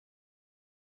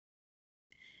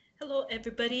Hello,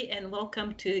 everybody, and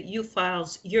welcome to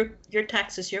UFiles Your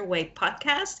Taxes Your Way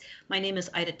podcast. My name is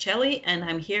Ida Celli, and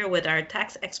I'm here with our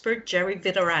tax expert, Jerry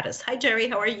Vidoratis. Hi, Jerry.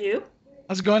 How are you?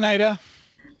 How's it going, Ida?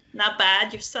 Not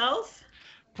bad. Yourself?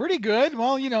 Pretty good.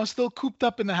 Well, still cooped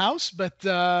up in the house, but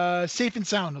safe and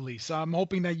sound at least. I'm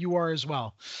hoping that you are as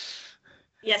well.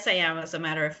 Yes, I am, as a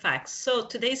matter of fact. So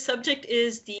today's subject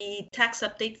is the tax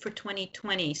update for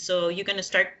 2020. So you're going to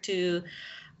start to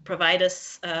provide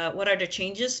us what are the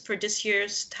changes for this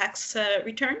year's tax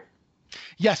return?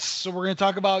 Yes, so we're going to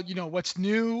talk about, what's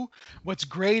new, what's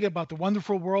great about the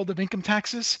wonderful world of income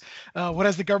taxes. What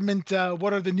has the government?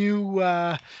 What are the new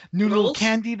little Rules?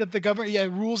 candy that the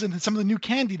government, rules and some of the new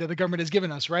candy that the government has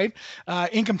given us, right?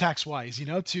 Income tax wise,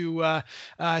 to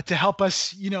help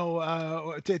us,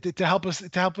 to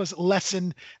help us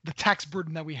lessen the tax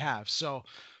burden that we have. So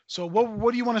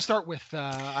what do you want to start with,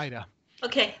 Ida?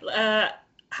 Okay,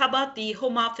 how about the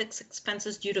home office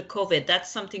expenses due to COVID?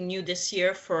 That's something new this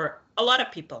year for a lot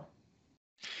of people.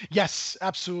 Yes,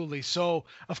 absolutely. So,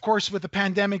 of course, with the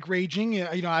pandemic raging,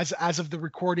 as of the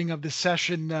recording of this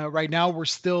session right now, we're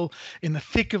still in the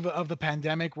thick of the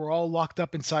pandemic. We're all locked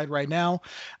up inside right now,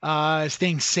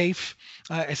 staying safe,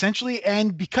 essentially.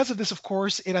 And because of this, of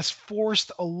course, it has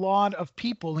forced a lot of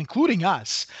people, including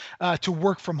us, to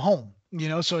work from home.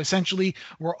 So essentially,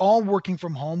 we're all working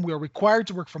from home. We are required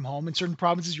to work from home. In certain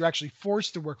provinces, you're actually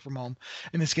forced to work from home.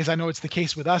 In this case, I know it's the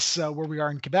case with us where we are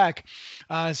in Quebec.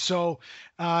 So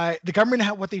the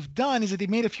government, what they've done is that they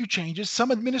made a few changes,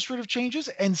 some administrative changes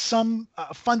and some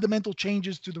fundamental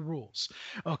changes to the rules.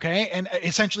 Okay. And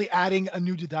essentially adding a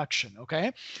new deduction.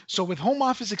 Okay. So with home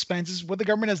office expenses, what the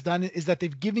government has done is that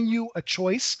they've given you a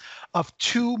choice of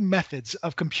two methods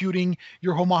of computing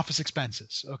your home office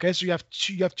expenses. Okay. So you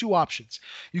have two options.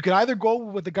 You could either go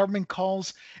with what the government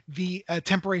calls the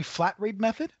temporary flat rate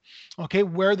method. Okay.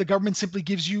 Where the government simply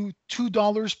gives you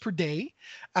 $2 per day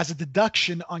as a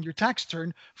deduction on your tax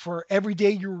return for every day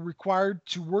you're required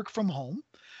to work from home.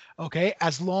 Okay,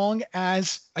 as long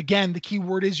as, again, the key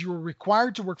word is you're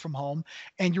required to work from home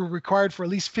and you're required for at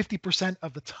least 50%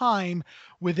 of the time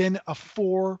within a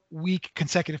 4-week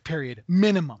consecutive period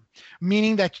minimum,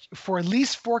 meaning that for at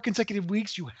least 4 consecutive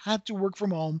weeks you had to work from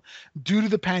home due to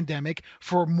the pandemic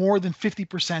for more than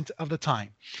 50% of the time.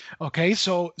 Okay,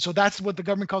 so that's what the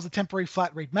government calls the temporary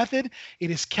flat rate method. It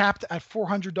is capped at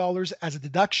 $400 as a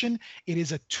deduction. It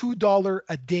is a $2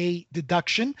 a day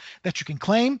deduction that you can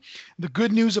claim. The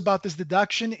good news about this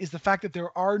deduction is the fact that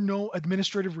there are no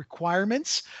administrative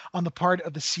requirements on the part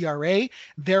of the CRA.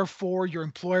 Therefore, your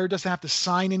employer doesn't have to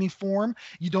sign any form.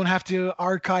 You don't have to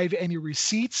archive any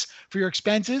receipts for your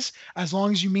expenses. As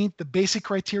long as you meet the basic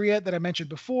criteria that I mentioned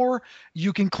before,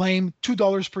 you can claim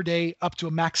 $2 per day up to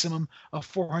a maximum of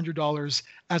 $400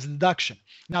 as a deduction.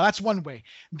 Now, that's one way.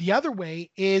 The other way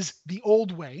is the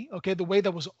old way, okay, the way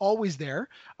that was always there,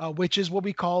 which is what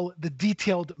we call the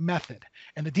detailed method.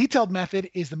 And the detailed method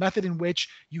is the method in which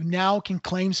you now can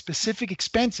claim specific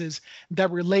expenses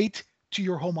that relate to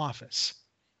your home office.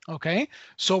 Okay,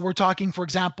 so we're talking, for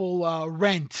example,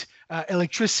 rent,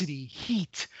 electricity,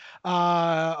 heat,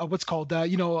 what's called,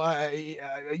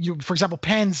 for example,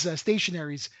 pens,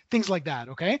 stationaries, things like that.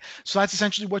 Okay, so that's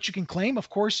essentially what you can claim. Of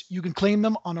course, you can claim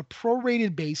them on a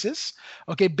prorated basis.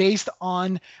 Okay, based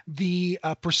on the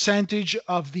percentage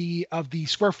of the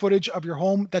square footage of your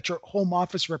home that your home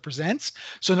office represents.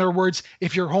 So in other words,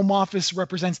 if your home office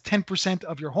represents 10%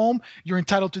 of your home, you're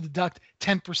entitled to deduct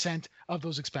 10% of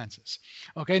those expenses.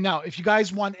 Okay, now if you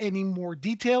guys want any more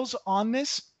details on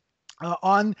this,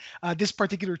 on this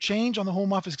particular change on the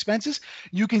home office expenses,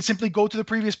 you can simply go to the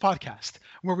previous podcast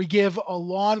where we give a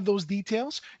lot of those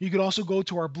details. You could also go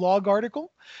to our blog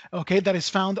article, okay, that is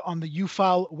found on the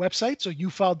UFile website, so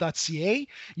ufile.ca.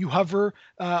 You hover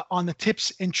on the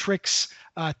tips and tricks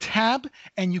tab,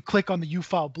 and you click on the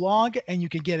UFile blog, and you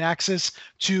can get access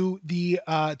to the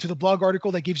blog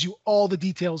article that gives you all the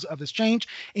details of this change.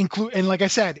 And like I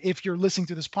said, if you're listening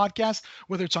to this podcast,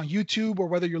 whether it's on YouTube or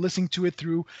whether you're listening to it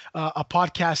through a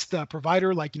podcast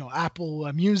provider like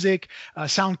Apple Music,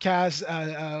 SoundCloud,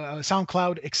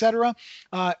 etc.,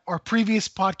 our previous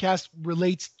podcast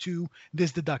relates to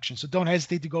this deduction. So don't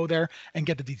hesitate to go there and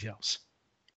get the details.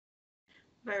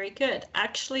 Very good.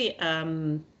 Actually,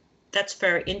 that's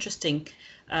very interesting.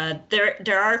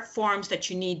 There are forms that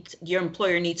your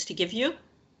employer needs to give you.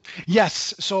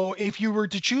 Yes. So if you were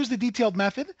to choose the detailed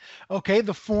method, okay,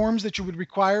 the forms that you would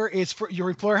require is for your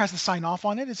employer has to sign off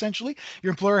on it, essentially. Your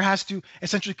employer has to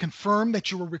essentially confirm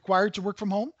that you were required to work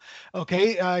from home,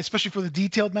 okay, especially for the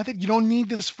detailed method. You don't need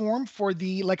this form for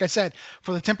the, like I said,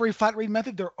 for the temporary flat rate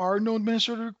method, there are no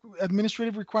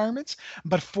administrative requirements,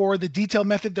 but for the detailed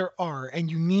method, there are. And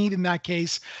you need, in that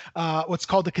case, what's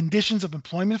called the conditions of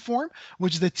employment form,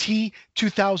 which is the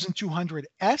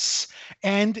T2200S,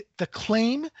 and the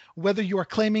claim, whether you are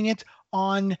claiming it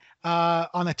on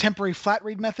a temporary flat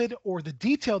rate method or the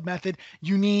detailed method,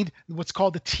 you need what's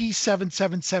called the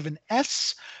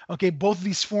T777S. Okay, both of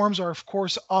these forms are, of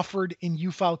course, offered in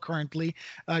UFAL currently.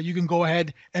 You can go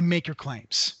ahead and make your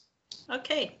claims.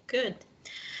 Okay, good.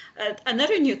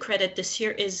 Another new credit this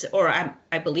year is, or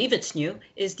I believe it's new,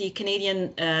 is the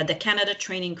the Canada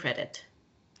Training Credit.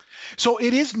 So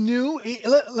it is new.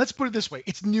 Let's put it this way: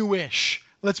 it's newish.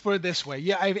 Let's put it this way.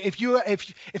 Yeah,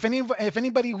 if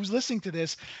anybody who's listening to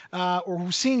this or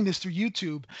who's seeing this through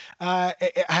YouTube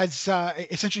has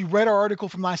essentially read our article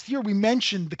from last year, we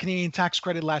mentioned the Canadian tax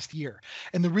credit last year,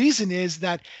 and the reason is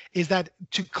that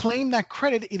to claim that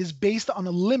credit, it is based on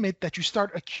a limit that you start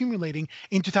accumulating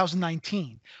in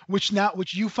 2019, which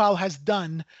UFAL has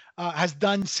done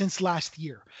since last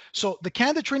year. So the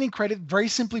Canada Training Credit, very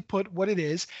simply put, what it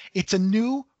is, it's a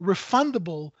new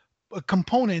refundable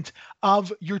component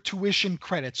of your tuition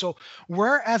credit. So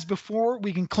whereas before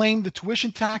we can claim the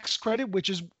tuition tax credit, which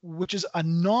is a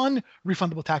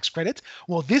non-refundable tax credit,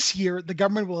 well, this year the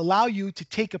government will allow you to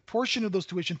take a portion of those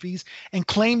tuition fees and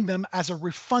claim them as a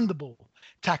refundable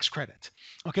tax credit.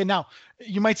 Okay, now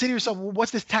you might say to yourself, well,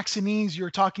 what's this taxinese you're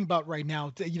talking about right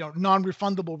now?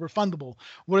 Non-refundable, refundable.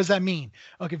 What does that mean?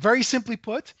 Okay, very simply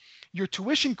put, your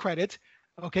tuition credit,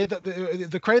 okay,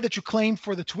 the credit that you claim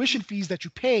for the tuition fees that you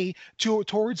pay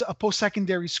towards a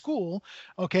post-secondary school,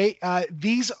 okay,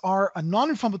 these are a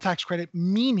non-refundable tax credit,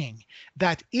 meaning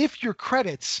that if your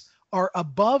credits are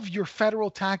above your federal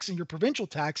tax and your provincial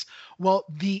tax, well,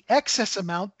 the excess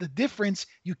amount, the difference,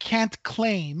 you can't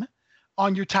claim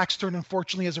on your tax return,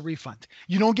 unfortunately, as a refund.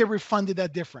 You don't get refunded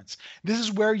that difference. This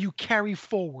is where you carry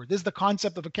forward. This is the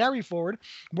concept of a carry forward,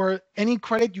 where any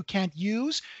credit you can't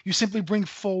use, you simply bring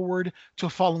forward to a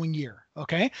following year.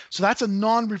 Okay, so that's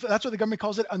that's what the government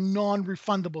calls it, a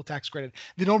non-refundable tax credit.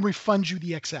 They don't refund you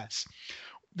the excess.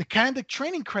 The Canada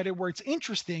Training Credit, where it's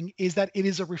interesting, is that it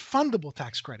is a refundable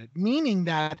tax credit, meaning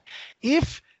that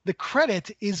if the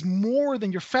credit is more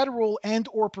than your federal and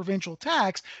or provincial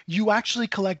tax, you actually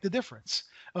collect the difference.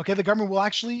 Okay, the government will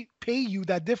actually pay you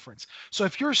that difference. So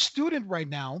if you're a student right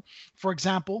now, for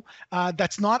example,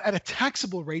 that's not at a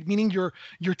taxable rate, meaning your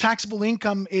taxable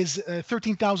income is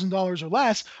 $13,000 or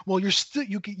less, well,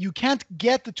 you can't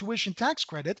get the tuition tax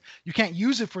credit. You can't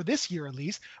use it for this year at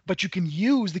least, but you can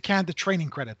use the Canada Training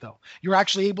Credit though. You're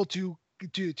actually able to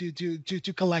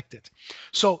collect it.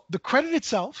 So the credit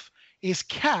itself is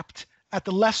capped at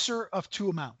the lesser of two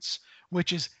amounts,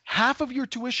 which is half of your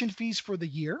tuition fees for the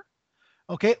year,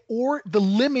 okay, or the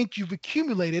limit you've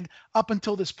accumulated up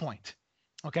until this point,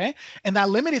 okay? And that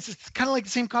limit is, it's kind of like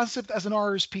the same concept as an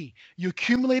RRSP. You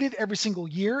accumulate it every single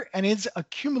year, and it's a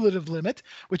cumulative limit,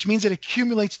 which means it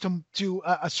accumulates to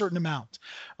a certain amount,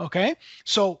 okay?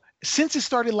 So since it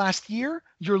started last year,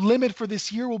 your limit for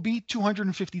this year will be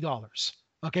 $250.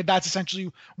 Okay, that's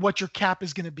essentially what your cap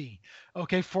is going to be,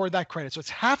 okay, for that credit. So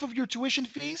it's half of your tuition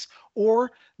fees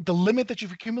or the limit that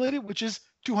you've accumulated, which is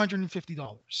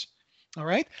 $250. All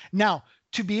right. Now,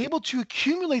 to be able to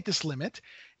accumulate this limit,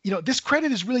 this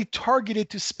credit is really targeted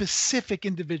to specific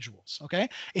individuals. Okay.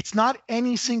 It's not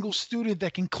any single student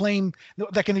that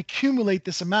can accumulate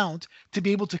this amount to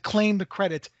be able to claim the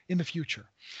credit in the future.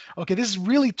 Okay. This is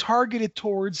really targeted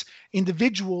towards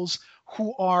individuals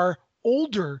who are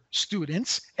older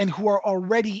students and who are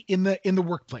already in the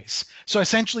workplace. So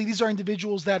essentially, these are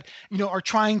individuals that are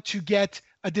trying to get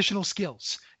additional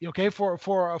skills, okay, for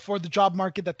the job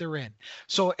market that they're in.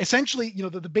 So essentially,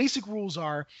 the basic rules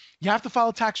are: you have to file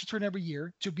a tax return every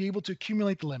year to be able to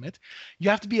accumulate the limit. You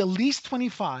have to be at least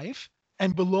 25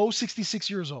 and below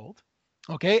 66 years old,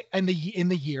 okay, in the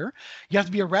year. You have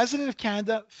to be a resident of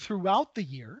Canada throughout the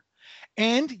year,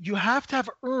 and you have to have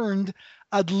earned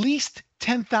at least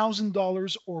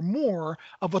 $10,000 or more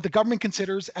of what the government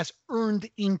considers as earned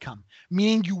income,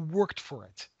 meaning you worked for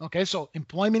it. Okay, so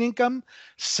employment income,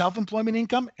 self-employment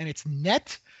income, and it's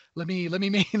net. Let me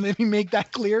make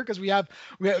that clear, because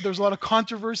there's a lot of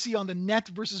controversy on the net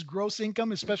versus gross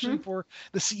income, especially for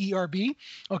the CERB.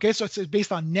 Okay, so it's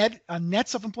based on net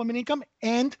self-employment income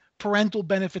and parental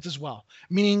benefits as well,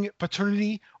 meaning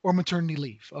paternity or maternity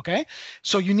leave. Okay,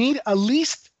 so you need at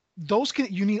least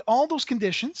you need all those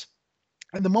conditions.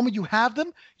 And the moment you have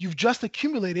them, you've just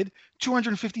accumulated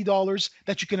 $250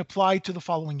 that you can apply to the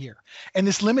following year. And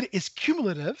this limit is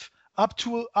cumulative up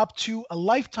to a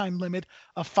lifetime limit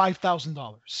of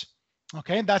 $5,000.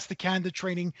 Okay, that's the Canada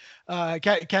Training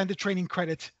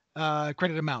credit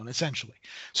amount essentially.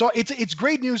 So it's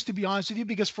great news, to be honest with you,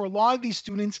 because for a lot of these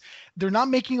students, they're not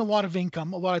making a lot of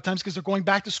income a lot of times because they're going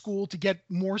back to school to get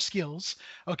more skills.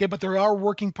 Okay, but they are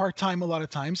working part-time a lot of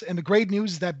times. And the great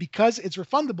news is that because it's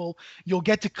refundable, you'll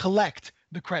get to collect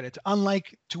the credit,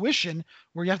 unlike tuition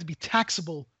where you have to be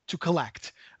taxable to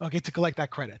collect that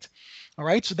credit. All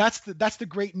right, so that's the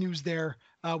great news there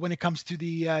when it comes to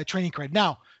the training credit.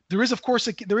 Now, there is, of course,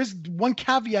 there is one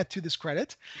caveat to this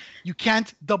credit. You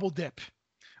can't double dip.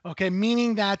 Okay,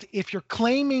 meaning that if you're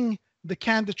claiming the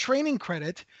Canada Training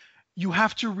credit, you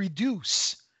have to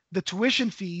reduce the tuition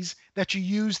fees that you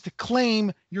use to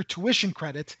claim your tuition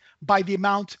credit by the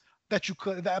amount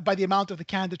of the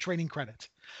Canada Training credit.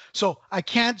 So the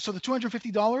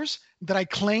 $250 that I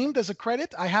claimed as a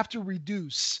credit, I have to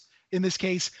reduce, in this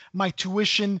case, my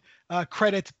tuition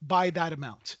credit by that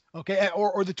amount, okay,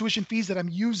 or the tuition fees that I'm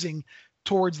using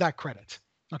towards that credit.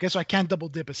 Okay, so I can't double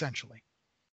dip essentially.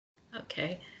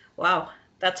 Okay, wow,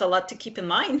 that's a lot to keep in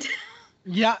mind.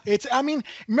 Yeah,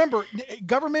 remember,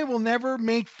 government will never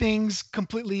make things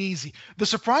completely easy. The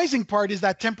surprising part is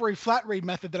that temporary flat rate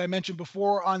method that I mentioned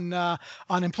before on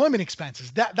employment expenses.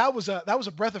 That was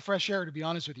a breath of fresh air, to be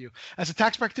honest with you. As a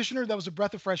tax practitioner, that was a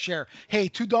breath of fresh air. Hey,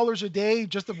 $2 a day,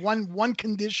 just of one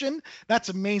condition, that's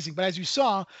amazing. But as you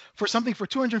saw, for something for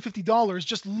 $250,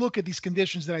 just look at these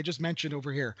conditions that I just mentioned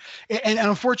over here. And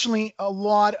unfortunately, a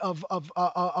lot of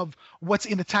what's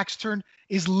in the tax return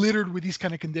is littered with these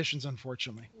kind of conditions,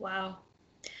 unfortunately. Wow.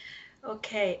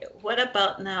 Okay, what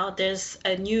about now? There's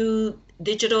a new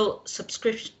digital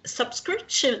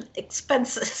subscription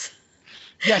expenses.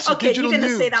 Yes. So okay, you're going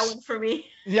to say that one for me.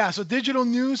 Yeah, so digital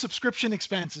news subscription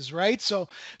expenses, right? So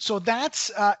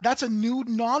that's a new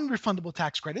non-refundable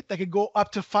tax credit that could go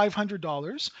up to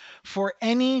 $500 for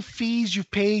any fees you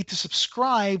pay to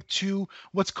subscribe to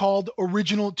what's called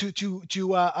original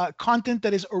content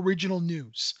that is original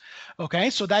news. Okay,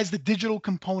 so that's the digital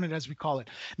component, as we call it.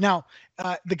 Now,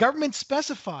 the government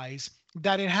specifies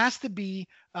that it has to be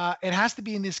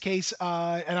in this case,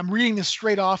 and I'm reading this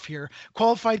straight off here,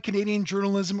 Qualified Canadian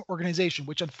Journalism Organization,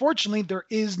 which unfortunately there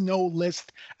is no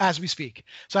list as we speak.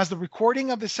 So as the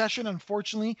recording of the session,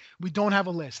 unfortunately, we don't have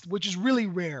a list, which is really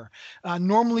rare.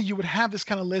 Normally you would have this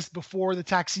kind of list before the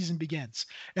tax season begins.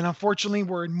 And unfortunately,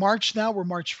 we're in March now, we're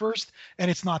March 1st,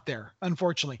 and it's not there,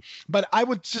 unfortunately. But I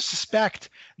would just suspect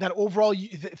that overall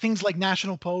things like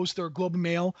National Post or Globe and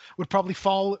Mail would probably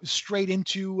fall straight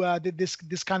into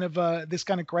this kind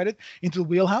of credit, into the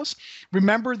wheelhouse.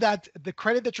 Remember that the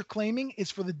credit that you're claiming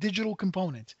is for the digital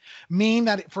component, meaning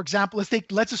that, for example,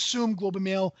 let's assume Globe and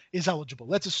Mail is eligible.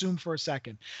 Let's assume for a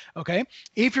second, okay?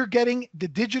 If you're getting the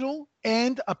digital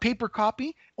and a paper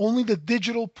copy, only the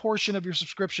digital portion of your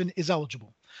subscription is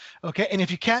eligible. Okay, and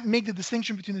if you can't make the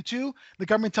distinction between the two, the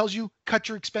government tells you cut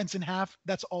your expense in half.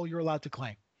 That's all you're allowed to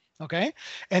claim. Okay,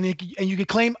 and you can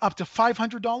claim up to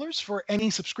 $500 for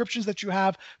any subscriptions that you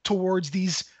have towards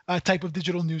these type of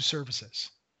digital news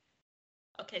services.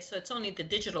 Okay, so it's only the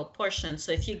digital portion.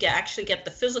 So if you actually get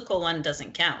the physical one,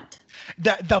 doesn't count.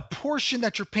 The portion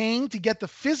that you're paying to get the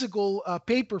physical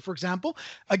paper, for example,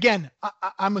 again,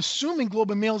 I'm assuming Globe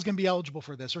and Mail is going to be eligible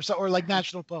for this, or like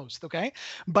National Post, okay?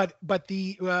 But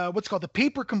the what's called the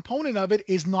paper component of it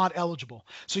is not eligible.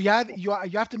 So you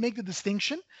have to make the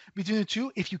distinction between the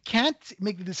two. If you can't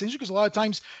make the distinction, because a lot of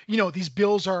times these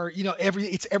bills are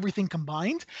it's everything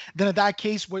combined, then in that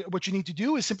case, what you need to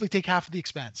do is simply take half of the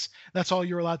expense. That's all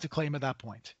you're allowed to claim at that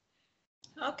point.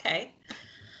 Okay.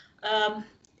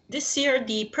 This year,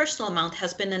 the personal amount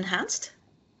has been enhanced?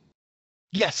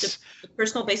 Yes. The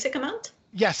personal basic amount?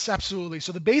 Yes, absolutely.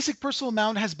 So the basic personal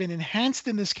amount has been enhanced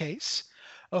in this case.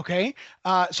 Okay.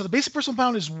 So the basic personal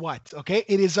amount is what? Okay.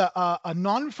 It is a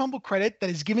non-refundable credit that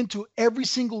is given to every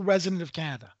single resident of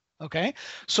Canada. Okay,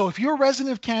 so if you're a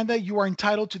resident of Canada, you are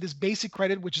entitled to this basic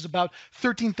credit, which is about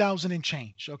 $13,000 and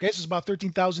change. Okay, so it's about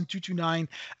 $13,229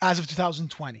 as of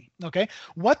 2020. Okay,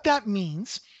 what that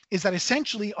means is that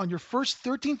essentially on your first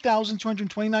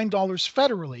 $13,229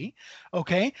 federally,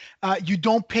 okay, you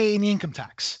don't pay any income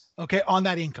tax. Okay, on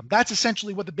that income. That's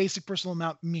essentially what the basic personal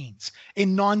amount means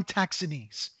in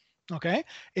non-taxanese. Okay,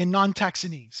 in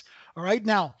non-taxanese. All right,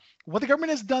 now what the government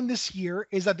has done this year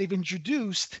is that they've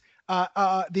introduced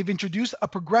a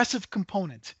progressive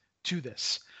component to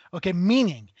this. Okay,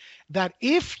 meaning that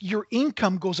if your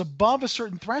income goes above a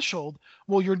certain threshold,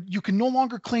 well, you can no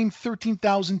longer claim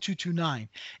 $13,229.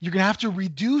 You're going to have to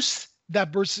reduce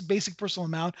that basic personal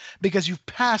amount because you've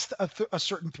passed a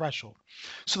certain threshold.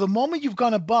 So the moment you've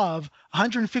gone above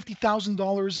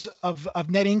 $150,000 of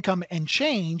net income and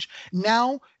change,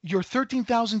 now your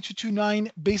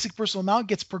 13,229 basic personal amount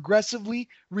gets progressively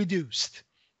reduced.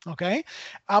 Okay,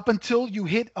 up until you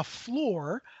hit a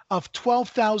floor of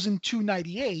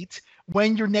 12,298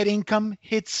 when your net income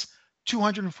hits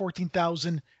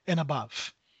 214,000 and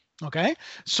above. Okay,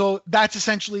 so that's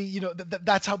essentially,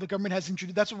 that's how the government has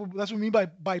introduced. That's what we mean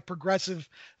by progressive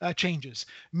changes,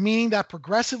 meaning that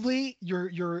progressively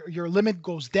your limit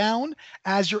goes down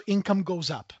as your income goes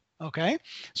up. Okay,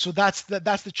 so that's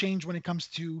the change when it comes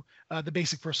to the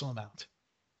basic personal amount.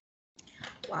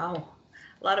 Wow,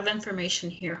 a lot of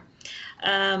information here.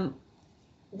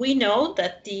 We know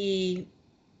that the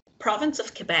province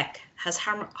of Quebec has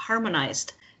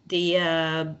harmonized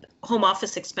the home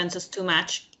office expenses to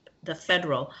match the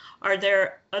federal. Are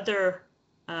there other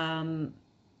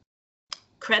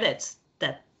credits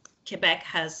that Quebec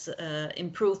has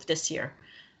improved this year?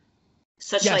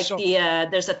 Such like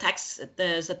there's a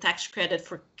tax credit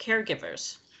for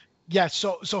caregivers. Yeah,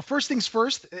 so first things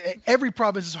first, every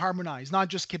province is harmonized, not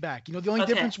just Quebec. The only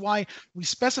difference why we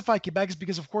specify Quebec is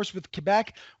because, of course, with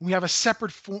Quebec, we have a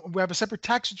separate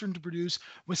tax return to produce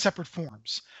with separate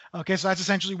forms. Okay, so that's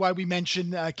essentially why we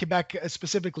mention Quebec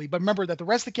specifically. But remember that the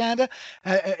rest of Canada,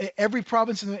 every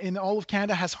province in all of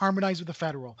Canada has harmonized with the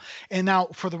federal. And now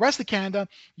for the rest of Canada,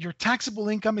 your taxable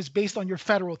income is based on your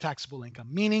federal taxable income,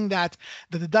 meaning that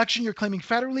the deduction you're claiming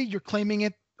federally, you're claiming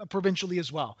it provincially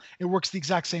as well. It works the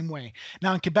exact same way.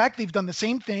 Now in Quebec, they've done the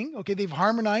same thing. Okay, they've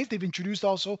harmonized. They've introduced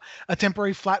also a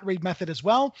temporary flat rate method as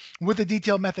well, with a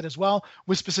detailed method as well,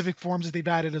 with specific forms that they've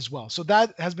added as well. So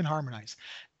that has been harmonized.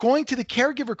 Going to the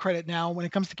caregiver credit now, when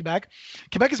it comes to Quebec,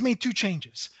 Quebec has made two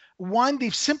changes. One,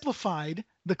 they've simplified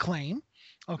the claim.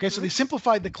 Okay, so they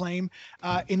simplified the claim.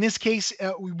 In this case,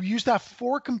 we used to have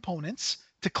 4 components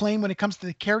to claim when it comes to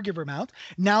the caregiver amount.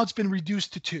 Now it's been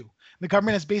reduced to 2. The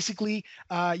government has basically,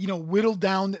 whittled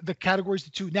down the categories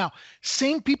to 2. Now,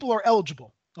 same people are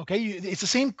eligible. Okay, it's the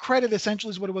same credit essentially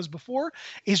as what it was before.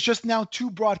 It's just now 2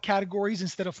 broad categories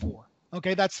instead of 4.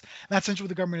 Okay, that's essentially what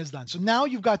the government has done. So now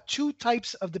you've got 2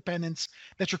 types of dependents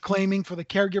that you're claiming for the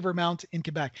caregiver amount in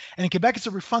Quebec. And in Quebec, it's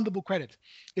a refundable credit.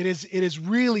 It is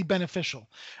really beneficial,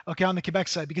 okay, on the Quebec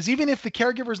side, because even if the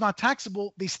caregiver is not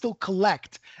taxable, they still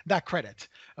collect that credit.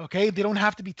 Okay, they don't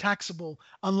have to be taxable,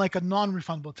 unlike a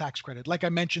non-refundable tax credit, like I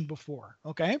mentioned before.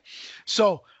 Okay,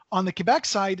 so on the Quebec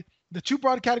side, the 2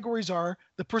 broad categories are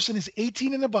the person is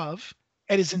 18 and above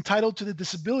and is entitled to the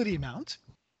disability amount.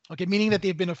 Okay, meaning that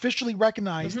they've been officially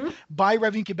recognized by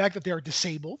Revenu Quebec that they are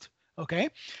disabled. Okay,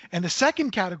 and the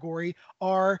second category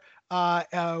are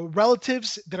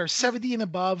relatives that are 70 and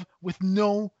above with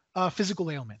no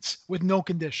physical ailments, with no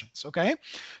conditions. Okay,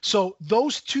 so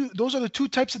those are the 2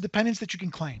 types of dependents that you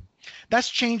can claim. That's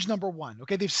change number 1.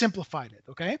 Okay, they've simplified it.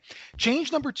 Okay,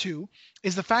 change number 2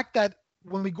 is the fact that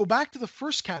when we go back to the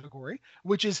first category,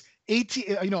 which is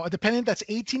 18, a dependent that's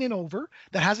 18 and over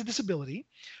that has a disability,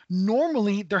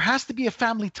 normally there has to be a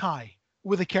family tie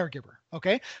with a caregiver.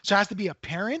 Okay, so it has to be a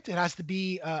parent, it has to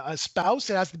be a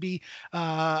spouse, it has to be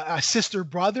a sister,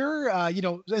 brother,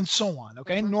 and so on.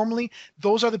 Okay, normally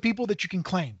those are the people that you can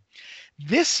claim.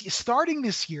 Starting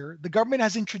this year, the government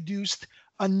has introduced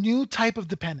a new type of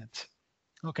dependent.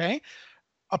 Okay,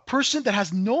 a person that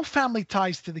has no family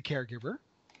ties to the caregiver.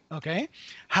 Okay.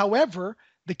 However,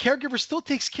 the caregiver still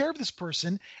takes care of this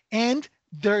person, and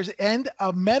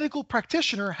a medical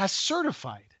practitioner has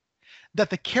certified that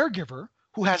the caregiver,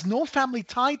 who has no family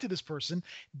tied to this person,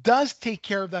 does take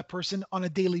care of that person on a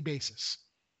daily basis.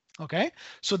 Okay,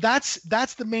 so that's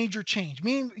the major change.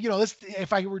 Meaning,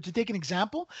 if I were to take an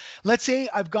example, let's say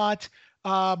I've got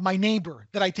my neighbor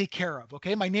that I take care of.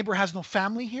 Okay, my neighbor has no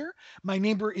family here. My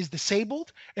neighbor is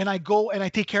disabled, and I go and I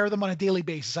take care of them on a daily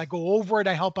basis. I go over it.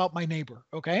 I help out my neighbor.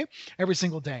 Okay, every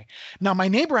single day. Now, my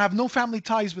neighbor have no family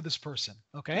ties with this person.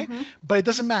 Okay, but it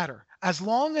doesn't matter as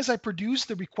long as I produce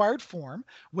the required form,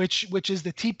 which is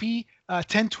the TP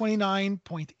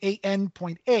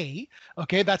 1029.AN.A.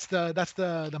 Okay, that's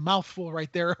the mouthful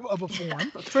right there of a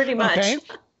form. Pretty much. Okay.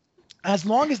 As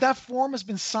long as that form has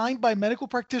been signed by a medical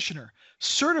practitioner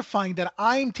certifying that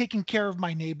I am taking care of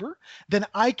my neighbor, then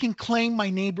I can claim my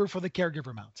neighbor for the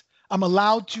caregiver amount. I'm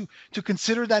allowed to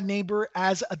consider that neighbor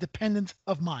as a dependent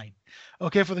of mine,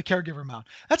 okay, for the caregiver amount.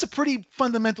 That's a pretty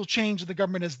fundamental change that the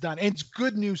government has done. And it's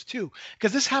good news too,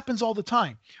 because this happens all the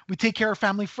time. We take care of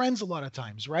family friends a lot of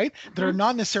times, right? That are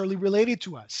not necessarily related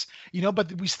to us,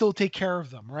 but we still take care of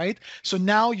them, right? So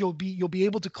now you'll be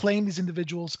able to claim these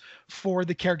individuals for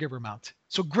the caregiver amount.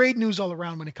 So great news all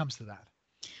around when it comes to that.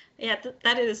 Yeah,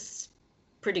 that is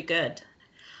pretty good.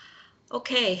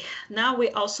 Okay, now we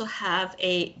also have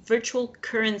a virtual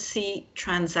currency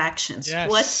transactions.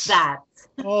 What's Yes. that?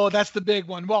 Oh, that's the big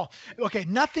one. Well, okay,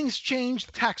 nothing's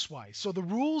changed tax-wise. So the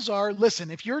rules are, listen,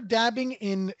 if you're dabbing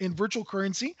in virtual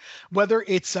currency, whether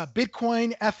it's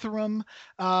Bitcoin, Ethereum,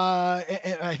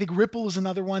 I think Ripple is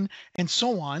another one, and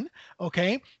so on.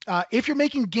 Okay, if you're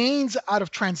making gains out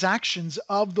of transactions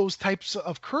of those types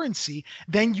of currency,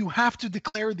 then you have to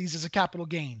declare these as a capital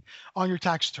gain on your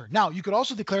tax return. Now, you could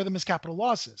also declare them as capital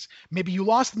losses. Maybe you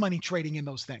lost money trading in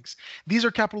those things. These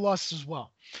are capital losses as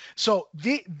well. So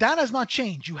that has not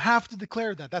changed. You have to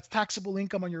declare that. That's taxable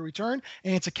income on your return,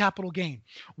 and it's a capital gain.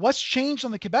 What's changed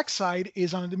on the Quebec side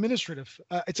is on an administrative.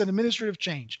 It's an administrative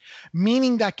change,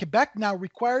 meaning that Quebec now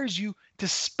requires you to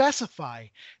specify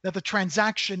that the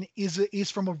transaction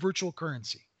is from a virtual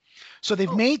currency. So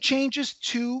they've made changes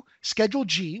to Schedule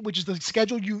G, which is the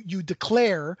schedule you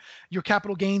declare your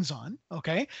capital gains on,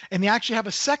 okay? And they actually have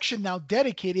a section now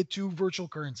dedicated to virtual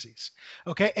currencies,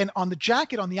 okay? And on the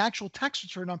jacket, on the actual tax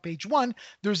return on page 1,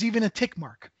 there's even a tick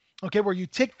mark, okay, where you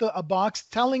tick a box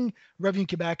telling Revenue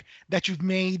Quebec that you've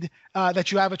made,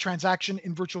 that you have a transaction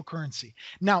in virtual currency.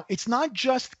 Now, it's not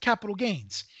just capital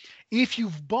gains. If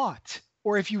you've bought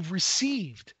or if you've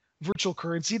received virtual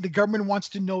currency, the government wants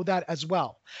to know that as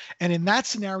well. And in that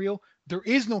scenario, there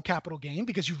is no capital gain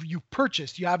because you've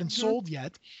purchased, you haven't sold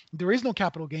yet. There is no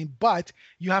capital gain, but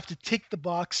you have to tick the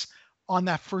box on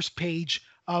that first page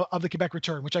of the Quebec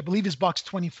return, which I believe is box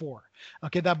 24.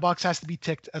 Okay, that box has to be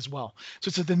ticked as well. So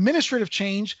it's an administrative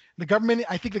change. The government,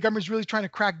 I think the government is really trying to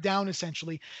crack down.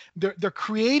 Essentially, they're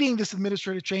creating this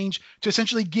administrative change to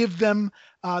essentially give them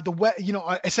the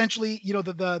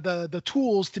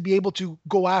tools to be able to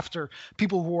go after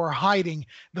people who are hiding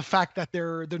the fact that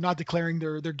they're not declaring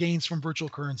their gains from virtual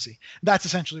currency. That's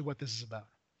essentially what this is about.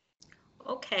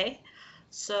 Okay.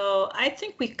 So I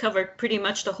think we covered pretty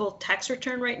much the whole tax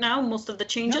return right now, most of the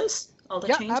changes, all the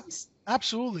changes.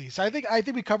 Absolutely. So I think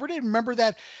we covered it. Remember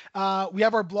that we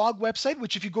have our blog website,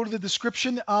 which if you go to the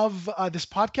description of this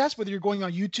podcast, whether you're going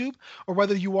on YouTube or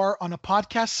whether you are on a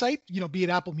podcast site, be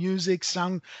it Apple Music,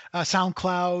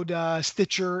 SoundCloud,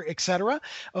 Stitcher, etc.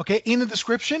 Okay, in the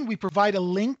description we provide a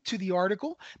link to the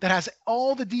article that has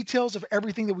all the details of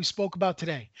everything that we spoke about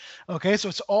today. Okay, so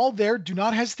it's all there. Do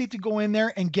not hesitate to go in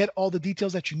there and get all the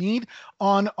details that you need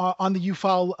on the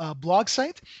UFile blog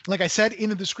site. Like I said,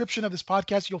 in the description of this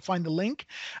podcast, you'll find the link,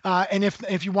 and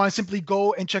if you want to simply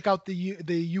go and check out the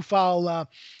UFile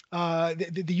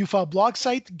the UFile blog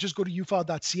site, just go to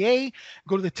ufile.ca,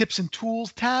 go to the tips and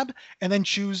tools tab, and then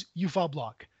choose UFile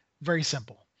blog. Very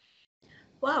simple.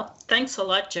 Wow, thanks a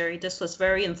lot, Jerry. This was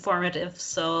very informative.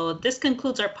 So this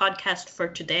concludes our podcast for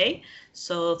today.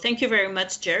 So thank you very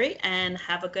much, Jerry, and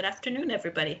have a good afternoon,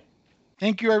 everybody.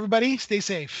 Thank you, everybody. Stay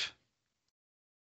safe.